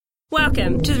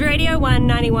Welcome to the Radio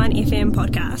 191 FM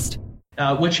podcast.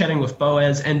 We're chatting with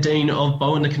Boaz and Dean of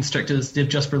Bo and the Constrictors. They've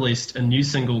just released a new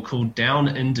single called Down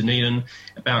in Dunedin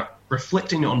about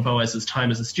reflecting on Boaz's time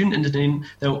as a student in Dunedin.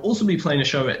 They will also be playing a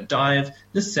show at Dive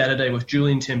this Saturday with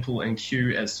Julian Temple and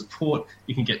Q as support.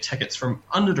 You can get tickets from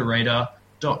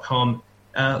undertheradar.com.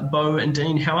 Bo and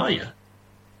Dean, how are you?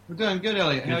 We're doing good,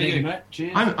 Elliot. How are you? Mate.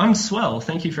 Cheers. I'm swell.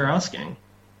 Thank you for asking.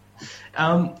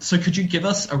 So could you give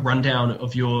us a rundown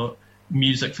of your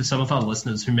music for some of our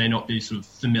listeners who may not be sort of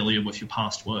familiar with your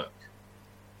past work?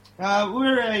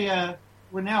 We're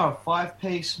now a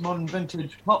 5-piece modern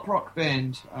vintage pop rock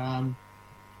band.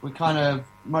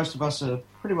 Most of us are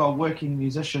pretty well working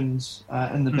musicians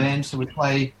in the band, so we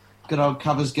play good old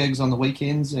covers gigs on the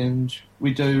weekends, and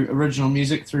we do original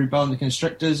music through Bo and the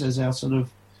Constrictors as our sort of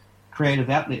creative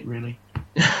outlet, really.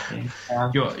 And,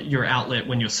 your outlet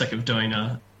when you're sick of doing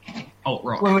alt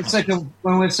rock. When we're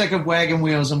sick of Wagon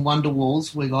Wheels and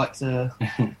Wonderwalls, we like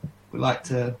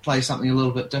to play something a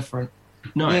little bit different.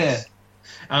 Nice.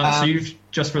 Yeah. So you've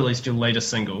just released your latest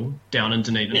single, Down in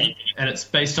Dunedin, and it's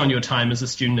based on your time as a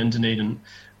student in Dunedin.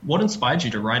 What inspired you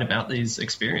to write about these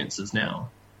experiences now?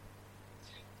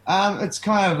 It's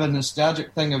kind of a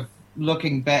nostalgic thing of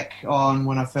looking back on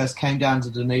when I first came down to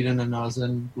Dunedin, and I was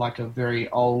in like a very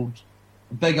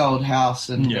big old house,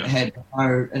 and it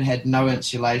had no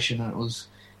insulation, and it was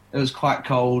quite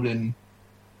cold, and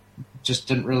just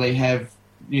didn't really have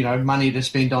money to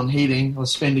spend on heating. I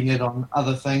was spending it on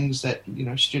other things that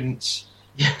students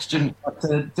like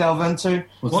to delve into.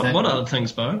 What other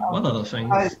things, Bo? What other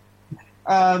things?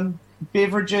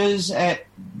 Beverages at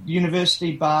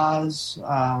university bars,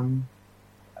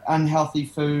 unhealthy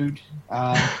food,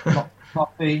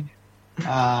 coffee,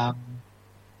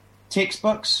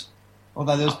 textbooks.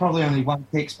 Although there was probably only one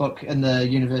textbook in the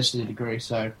university degree,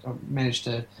 so I managed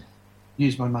to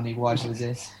use my money wisely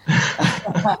there.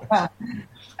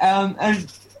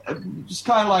 And just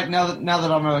kind of like now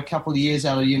that I'm a couple of years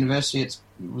out of university, it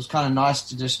was kind of nice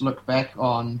to just look back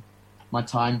on my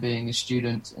time being a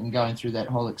student and going through that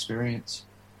whole experience.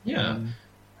 Yeah.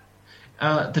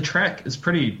 The track is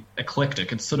pretty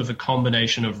eclectic. It's sort of a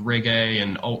combination of reggae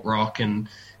and alt rock, and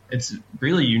it's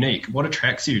really unique. What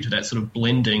attracts you to that sort of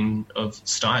blending of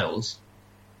styles?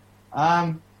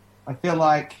 I feel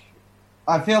like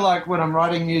when I'm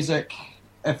writing music,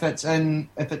 if it's in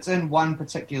one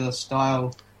particular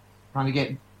style, I kind of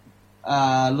get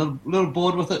a little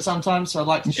bored with it sometimes. So I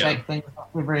like to shake things up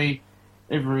every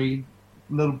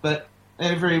little bit,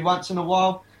 every once in a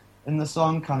while in the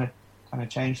song, kind of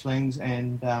change things,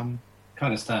 and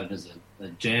kind of started as a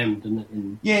jam,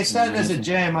 didn't it? It started as a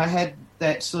jam. I had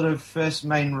that sort of first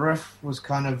main riff was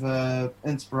kind of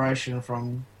inspiration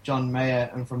from John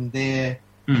Mayer, and from there,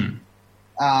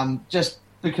 just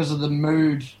because of the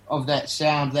mood of that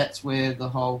sound, that's where the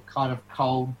whole kind of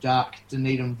cold, dark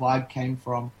Dunedin vibe came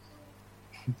from.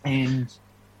 And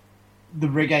the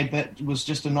reggae bit was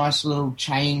just a nice little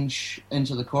change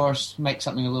into the chorus, make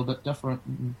something a little bit different.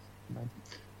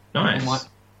 Nice.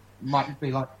 Might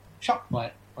be like shocked by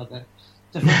it, by the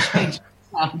different change of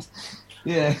sound.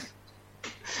 Yeah.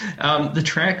 The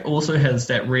track also has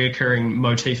that reoccurring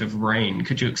motif of rain.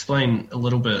 Could you explain a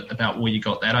little bit about where you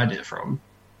got that idea from?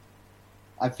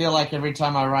 I feel like every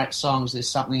time I write songs, there's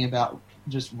something about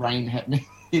just rain happening.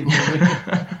 In terms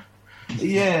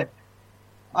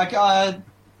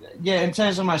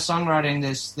of my songwriting,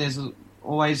 there's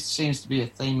always seems to be a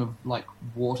theme of like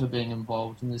water being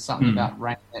involved, and there's something about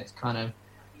rain that's kind of,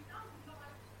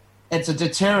 it's a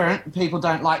deterrent. People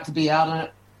don't like to be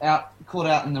caught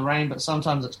out in the rain, but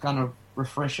sometimes it's kind of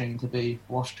refreshing to be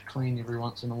washed clean every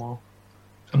once in a while.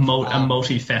 A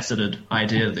multifaceted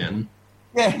idea then.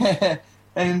 Yeah,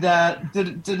 and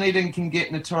Dunedin can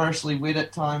get notoriously wet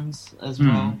at times as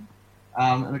well,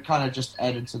 and it kind of just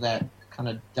added to that kind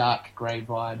of dark grey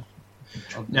vibe.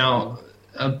 Now,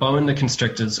 Bo and the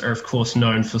Constrictors are of course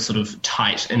known for sort of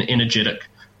tight and energetic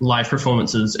live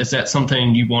performances. Is that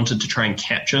something you wanted to try and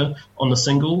capture on the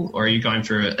single, or are you going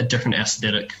for a different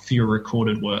aesthetic for your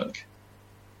recorded work?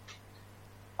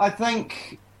 I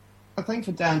think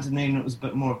for Down Dunedin it was a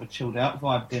bit more of a chilled out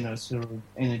vibe than a sort of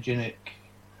energetic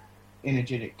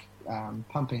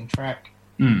pumping track.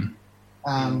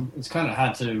 It's kind of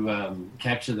hard to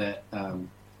capture that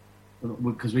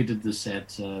because we did this at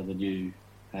the new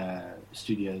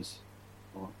studios.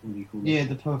 What do you call it? Yeah,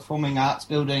 the Performing Arts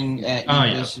Building at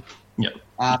University. Yeah.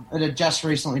 It had just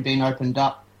recently been opened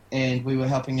up, and we were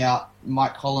helping out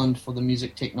Mike Holland for the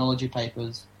music technology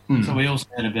papers. So we also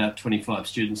had about 25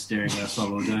 students staring at us while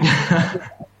we were doing it.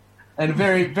 And a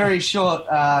very, very short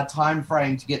time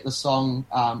frame to get the song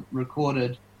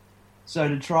recorded. So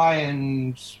to try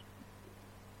and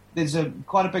there's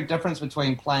quite a big difference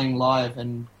between playing live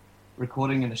and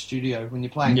recording in a studio. When you're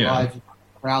playing live, you've got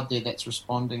a crowd there that's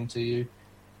responding to you,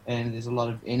 and there's a lot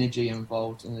of energy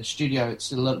involved. In the studio,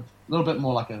 it's a little bit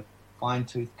more like a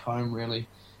fine-tooth comb, really,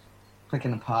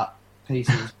 picking apart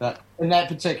pieces. But in that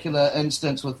particular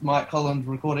instance with Mike Holland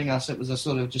recording us, it was a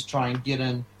sort of just try and get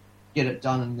it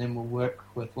done, and then we'll work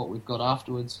with what we've got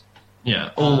afterwards. Yeah,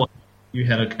 you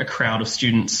had a crowd of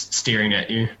students staring at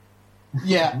you.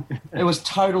 Yeah, it was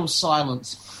total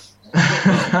silence.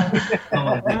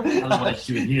 Otherwise,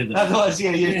 you would hear them. Otherwise,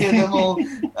 you'd hear them all.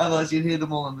 Otherwise, you'd hear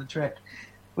them all on the track.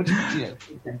 Which, yeah.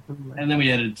 And then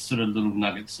we added sort of little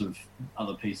nuggets of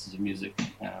other pieces of music,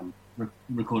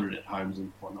 recorded at homes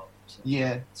and whatnot. So.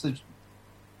 Yeah, so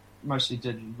mostly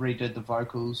redid the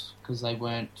vocals because they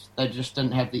just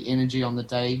didn't have the energy on the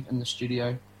day in the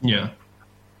studio. Yeah.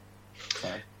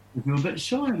 So. You were a bit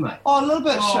shy, mate. Oh, a little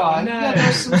bit shy. No. Yeah, there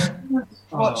was some students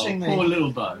watching me. Poor little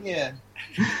Bo. Yeah.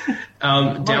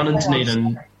 Down in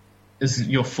Dunedin is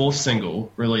your 4th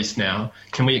single released now.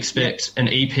 Can we expect an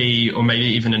EP or maybe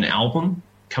even an album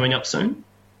coming up soon?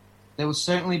 There will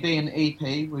certainly be an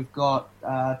EP. We've got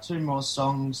 2 more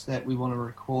songs that we want to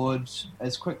record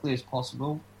as quickly as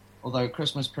possible, although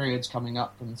Christmas period's coming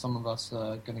up and some of us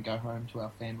are going to go home to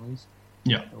our families.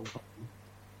 Yeah.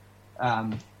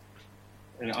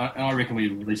 And I reckon we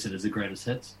release it as the greatest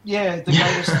hits. Yeah, the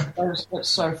greatest hits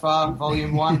so far,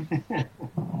 Volume 1.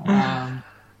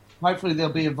 Hopefully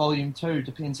there'll be a Volume 2,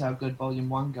 depends how good Volume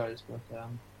 1 goes.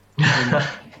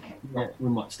 But we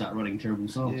might start writing terrible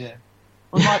songs. Yeah.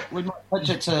 We might pitch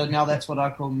it to Now That's What I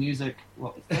Call Music,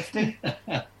 50?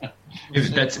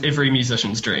 That's every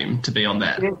musician's dream, to be on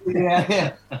that.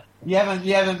 Yeah. You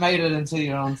haven't made it until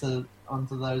you're onto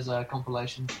those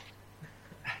compilations.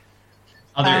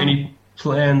 Are there any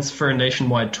plans for a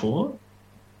nationwide tour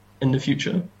in the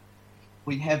future?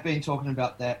 We have been talking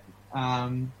about that.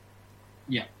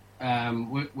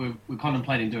 We're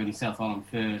contemplating doing South Island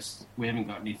first. We haven't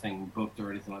got anything booked or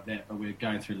anything like that, but we're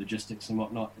going through logistics and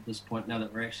whatnot at this point now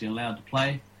that we're actually allowed to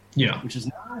play. Yeah, which is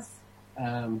nice.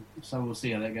 So we'll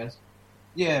see how that goes.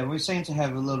 Yeah, we seem to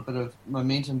have a little bit of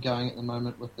momentum going at the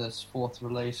moment with this 4th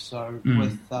release. So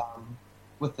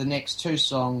with the next 2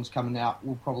 songs coming out,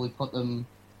 we'll probably put them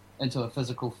into a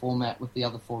physical format with the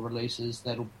other 4 releases.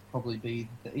 That'll probably be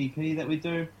the EP that we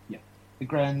do. Yeah.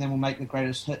 And then we'll make the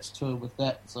greatest hits tour with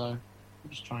that. So we're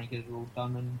just trying to get it all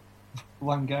done in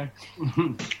one go.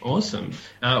 Awesome.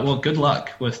 Well, good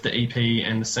luck with the EP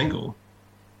and the single.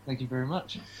 Thank you very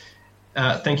much.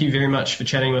 Thank you very much for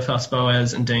chatting with us,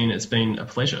 Boaz and Dean. It's been a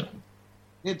pleasure.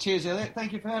 Yeah, cheers, Elliot.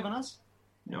 Thank you for having us.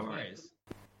 No worries.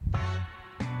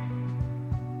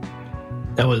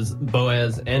 That was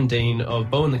Boaz and Dean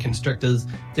of Bo and the Constrictors.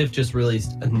 They've just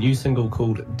released a new single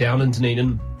called Down in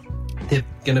Dunedin. They're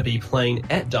going to be playing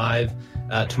at Dive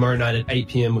tomorrow night at 8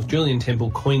 p.m. with Julian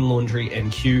Temple, Coin Laundry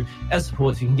and Q. As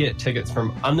supports, you can get tickets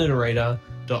from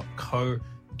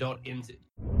undertheradar.co.nz.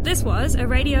 This was a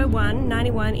Radio 1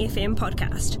 91 FM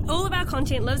podcast. All of our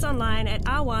content lives online at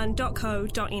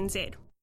r1.co.nz.